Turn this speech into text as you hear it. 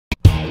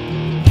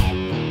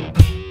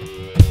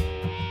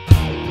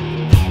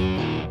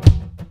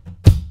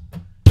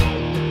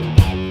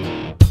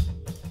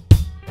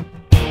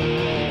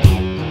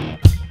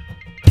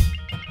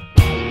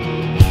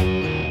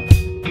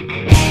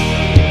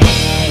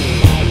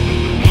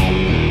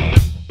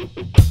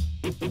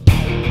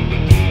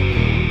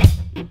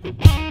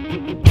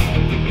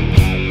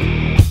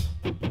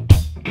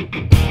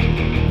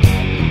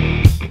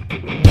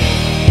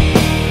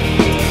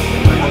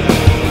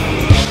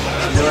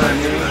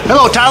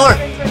Hello, Tyler.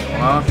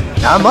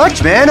 Not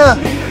much, man.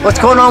 What's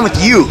going on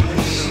with you?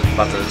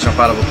 About to jump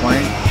out of a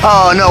plane.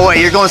 Oh, no way.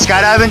 You're going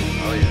skydiving?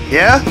 Oh,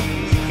 yeah.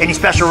 Yeah? Any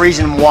special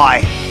reason why?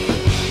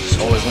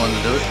 Just always wanted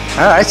to do it.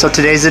 All right, so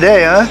today's the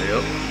day, huh?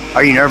 Yep.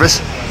 Are you nervous?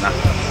 Nah.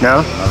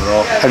 No? Not at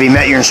all. Have you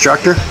met your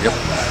instructor? Yep.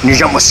 And you're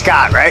jumping with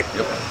Scott, right?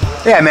 Yep.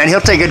 Yeah, man, he'll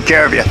take good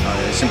care of you.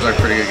 Yeah, he seems like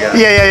a pretty good guy.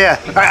 Yeah.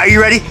 All right, are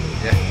you ready?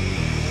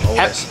 Yeah.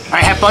 Always. All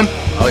right, have fun.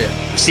 Oh,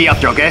 yeah. See you up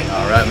there, okay?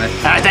 All right, man.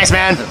 All right, thanks,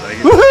 man.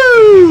 Thank you.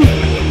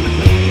 Woohoo!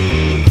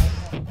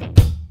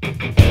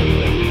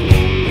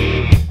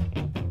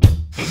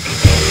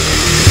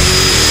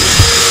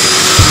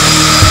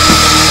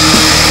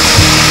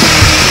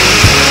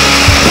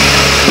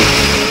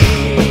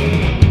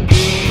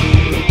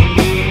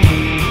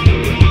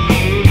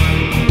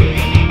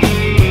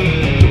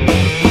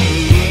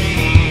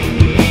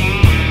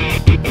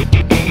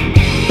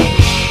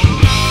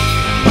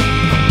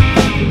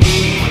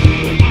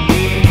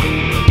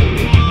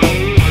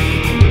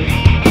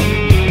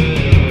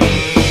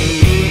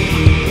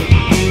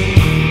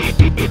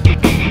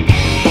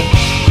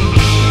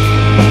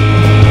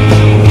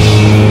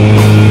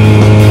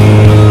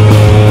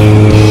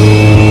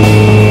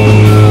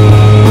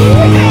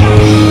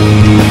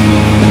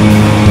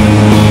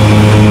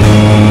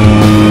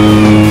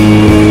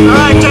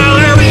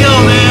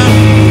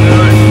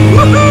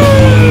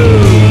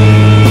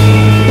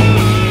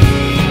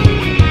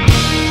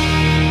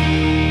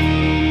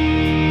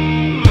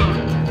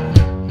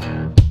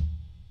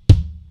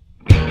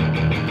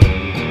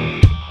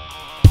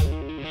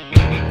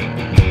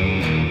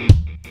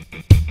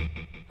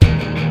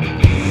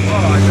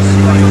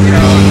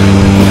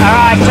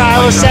 Alright,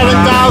 Tyler,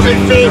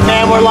 7,000 feet,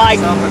 man. We're like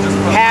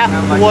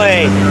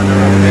halfway.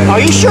 Are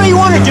you sure you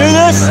want to do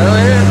this? Hell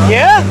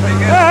yeah. Yeah?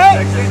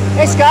 Alright.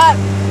 Hey, Scott.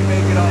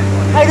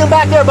 How you doing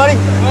back there, buddy?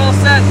 Well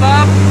set,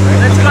 Bob.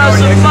 Let's go have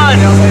some fun.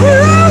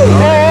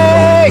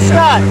 Hey,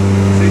 Scott.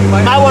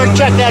 Might want to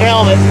check that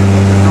helmet.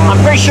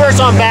 I'm pretty sure it's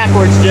on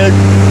backwards, dude.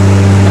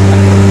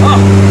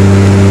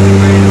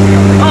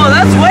 Oh,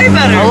 that's way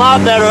better. A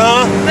lot better,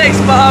 huh? Thanks,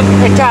 Bob.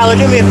 Hey, Tyler,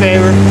 do me a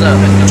favor. What's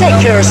up?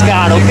 Take care of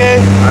Scott, okay?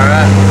 All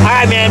right.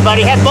 Alright, man,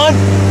 buddy. Have fun.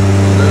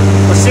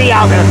 We'll see you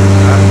out there.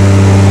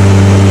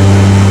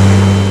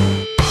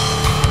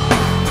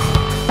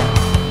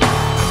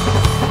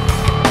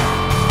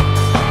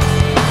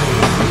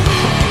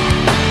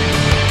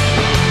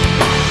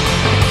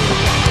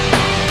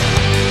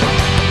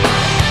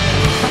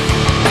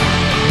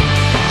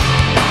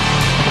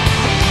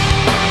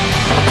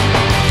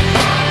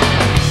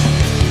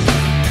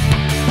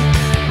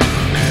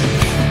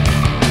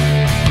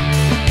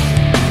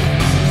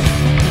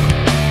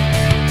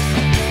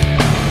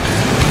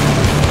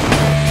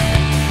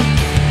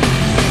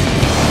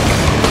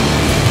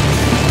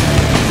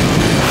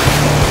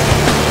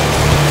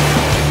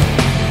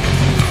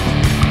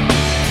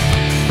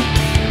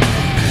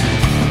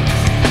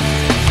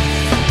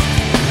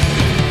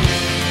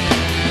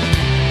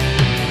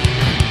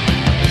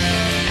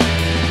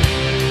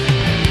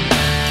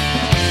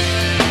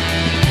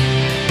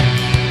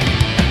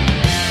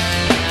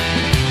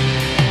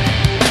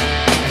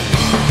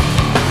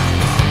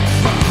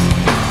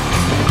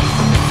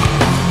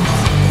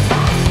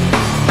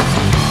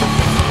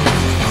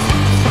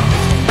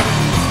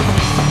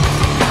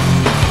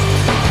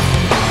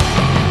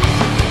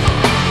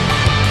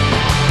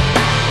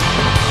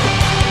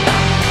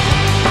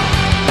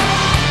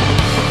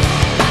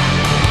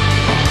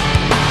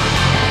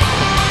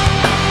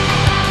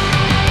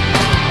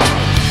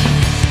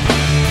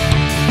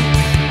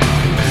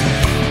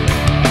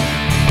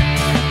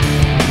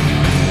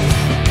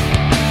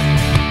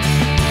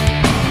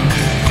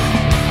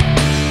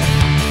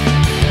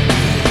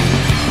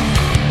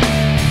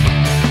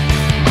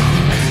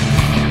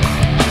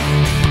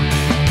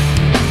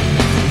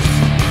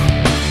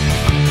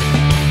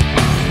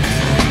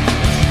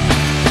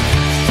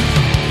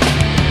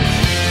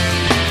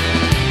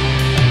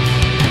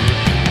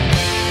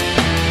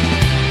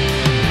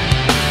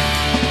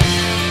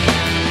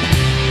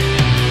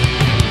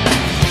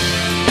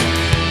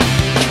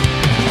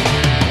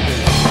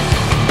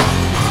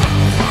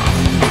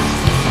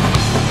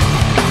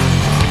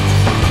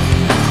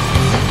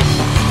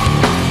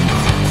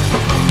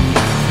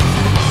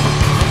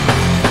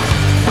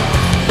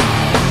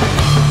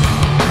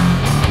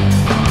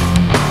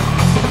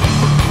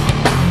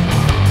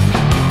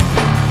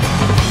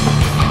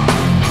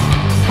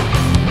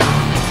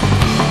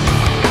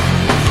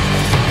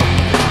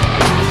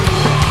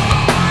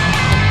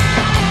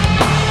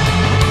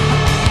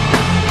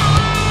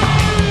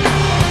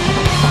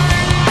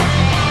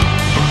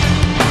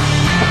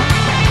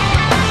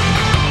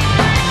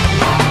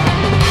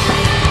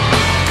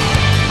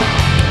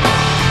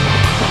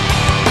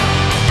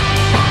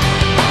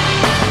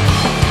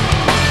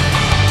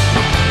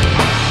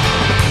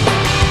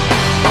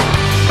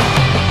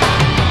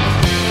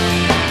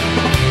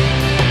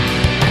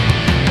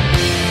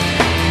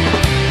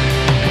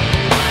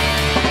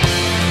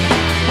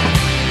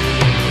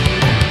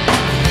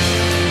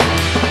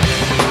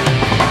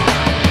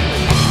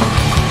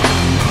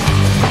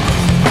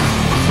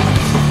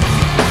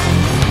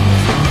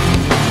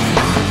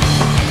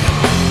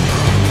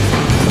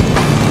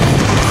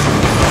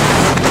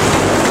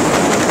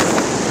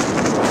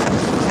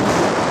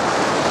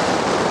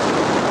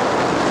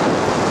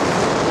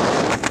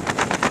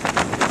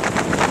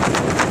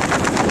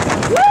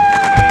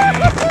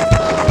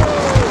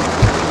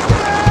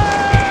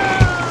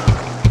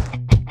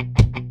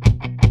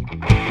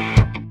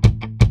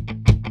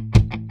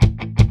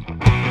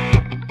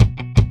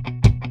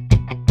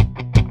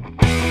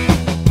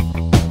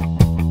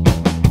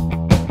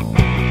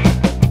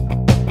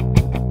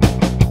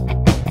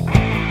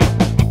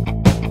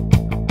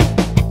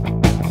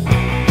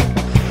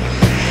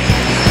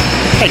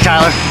 Hey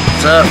Tyler,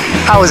 What's up?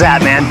 how was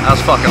that, man? That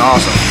was fucking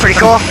awesome. Pretty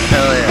cool?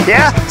 Hell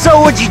yeah. Yeah?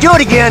 So would you do it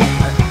again?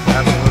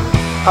 Absolutely.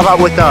 How about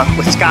with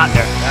Scott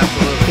there?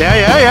 Absolutely.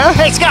 Yeah.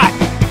 Hey Scott!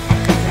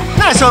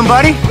 Nice one,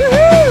 buddy.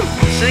 Woohoo!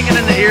 Singing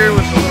in the ear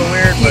was a little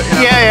weird, but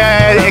you know.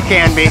 Yeah, it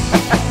can be.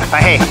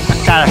 But hey,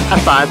 Tyler,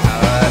 high five.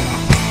 Alright.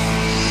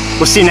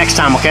 We'll see you next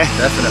time, okay?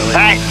 Definitely.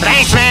 Alright,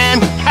 thanks,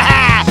 man.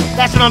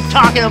 That's what I'm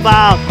talking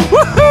about.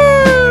 Woohoo!